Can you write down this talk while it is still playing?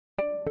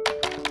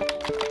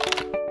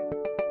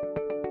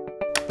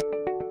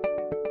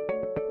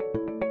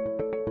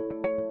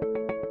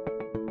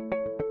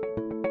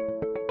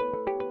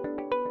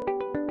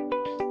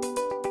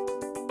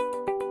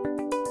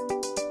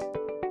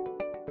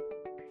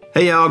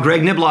Hey y'all,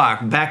 Greg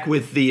Niblock back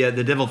with the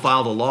Devil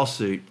Filed a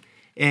Lawsuit.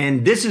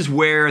 And this is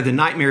where the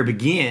nightmare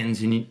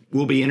begins, and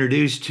we'll be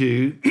introduced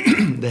to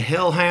the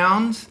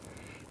Hellhounds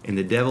and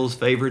the Devil's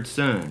Favorite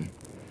Son.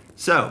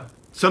 So,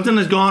 something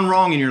has gone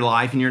wrong in your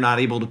life and you're not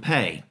able to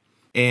pay.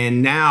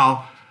 And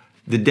now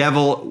the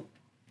devil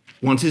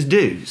wants his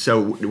due.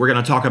 So we're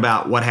going to talk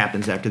about what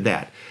happens after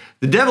that.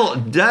 The devil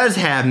does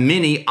have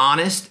many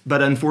honest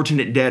but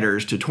unfortunate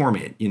debtors to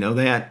torment. You know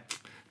that?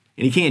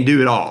 And he can't do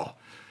it all.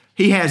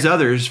 He has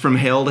others from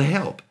hell to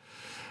help.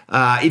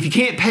 If you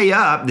can't pay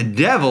up, the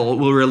devil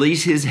will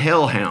release his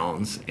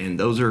hellhounds, and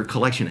those are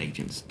collection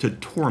agents, to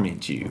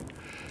torment you.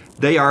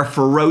 They are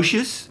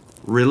ferocious,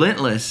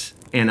 relentless,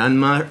 and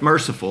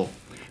unmerciful.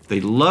 They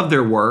love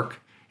their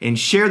work and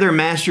share their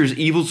master's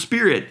evil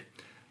spirit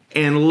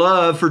and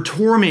love for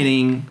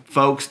tormenting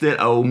folks that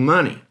owe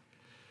money.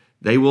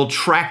 They will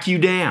track you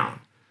down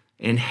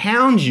and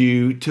hound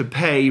you to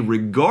pay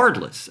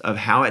regardless of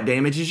how it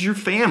damages your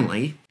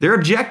family. Their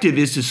objective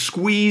is to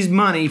squeeze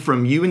money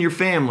from you and your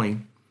family,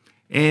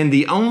 and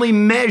the only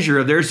measure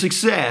of their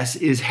success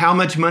is how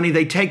much money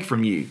they take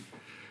from you.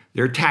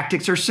 Their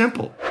tactics are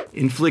simple: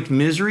 inflict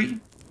misery,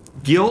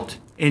 guilt,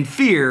 and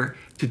fear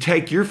to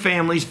take your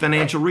family's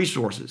financial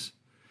resources.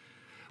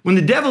 When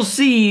the devil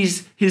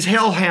sees his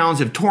hellhounds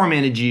have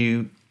tormented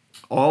you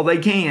all they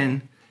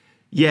can,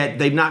 yet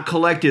they've not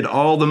collected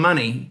all the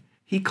money,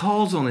 he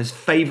calls on his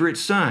favorite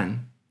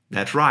son.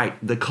 That's right,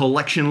 the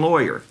collection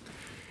lawyer.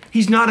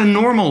 He's not a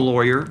normal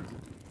lawyer.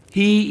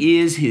 He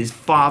is his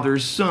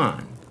father's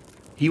son.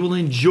 He will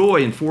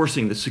enjoy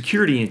enforcing the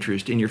security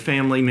interest in your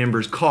family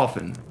member's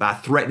coffin by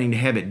threatening to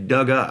have it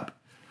dug up,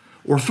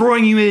 or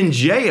throwing you in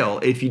jail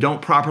if you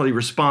don't properly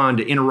respond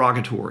to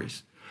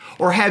interrogatories,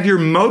 or have your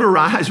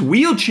motorized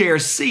wheelchair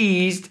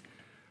seized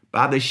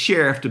by the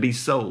sheriff to be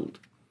sold.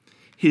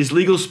 His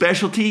legal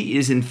specialty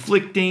is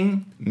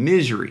inflicting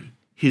misery.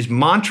 His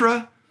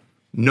mantra: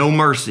 no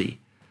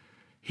mercy.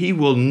 He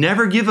will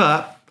never give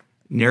up,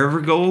 never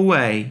go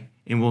away,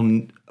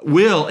 and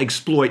will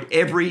exploit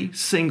every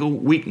single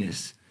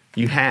weakness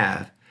you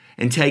have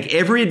and take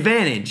every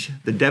advantage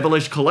the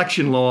devilish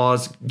collection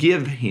laws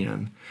give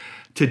him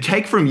to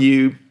take from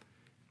you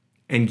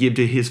and give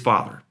to his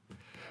father.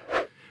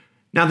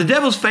 Now, the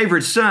devil's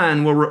favorite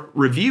son will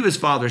review his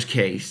father's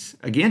case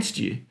against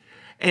you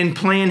and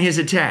plan his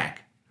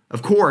attack.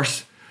 Of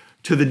course,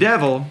 to the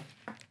devil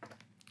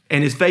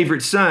and his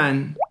favorite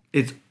son,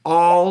 it's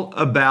all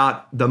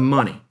about the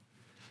money.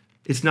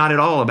 It's not at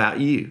all about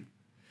you.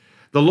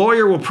 The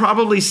lawyer will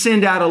probably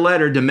send out a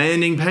letter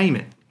demanding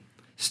payment,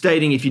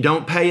 stating if you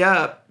don't pay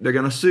up, they're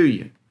going to sue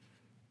you.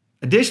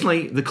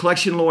 Additionally, the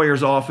collection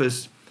lawyer's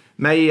office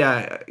may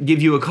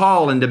give you a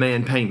call and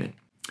demand payment.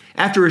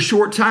 After a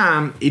short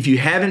time, if you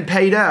haven't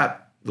paid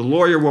up, the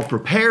lawyer will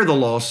prepare the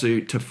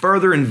lawsuit to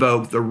further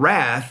invoke the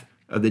wrath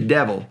of the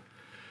devil,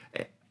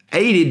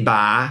 aided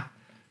by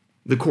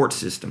the court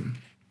system,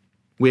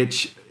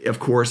 which, of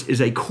course, is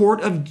a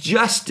court of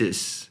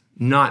justice,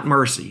 not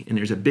mercy, and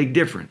there's a big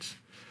difference.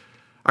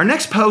 Our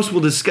next post will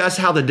discuss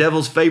how the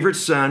devil's favorite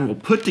son will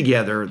put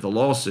together the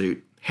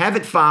lawsuit, have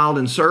it filed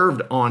and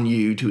served on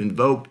you to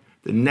invoke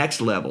the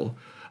next level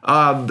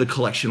of the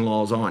collection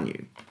laws on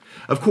you.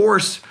 Of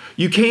course,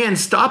 you can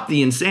stop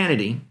the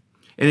insanity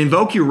and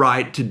invoke your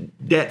right to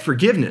debt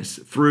forgiveness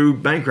through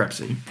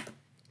bankruptcy.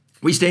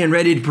 We stand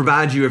ready to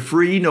provide you a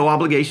free,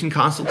 no-obligation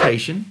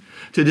consultation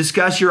to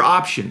discuss your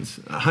options,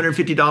 a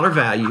 $150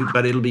 value,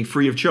 but it'll be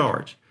free of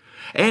charge.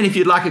 And if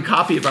you'd like a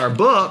copy of our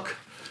book,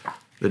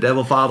 The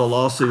Devil Filed a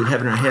Lawsuit,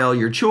 Heaven or Hell,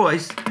 Your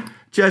Choice,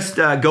 just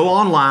go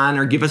online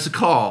or give us a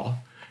call,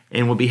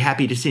 and we'll be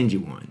happy to send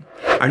you one.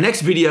 Our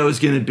next video is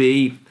going to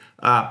be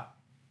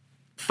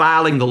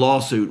filing the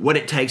lawsuit, what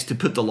it takes to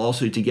put the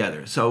lawsuit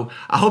together. So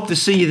I hope to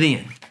see you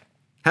then.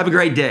 Have a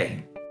great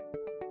day.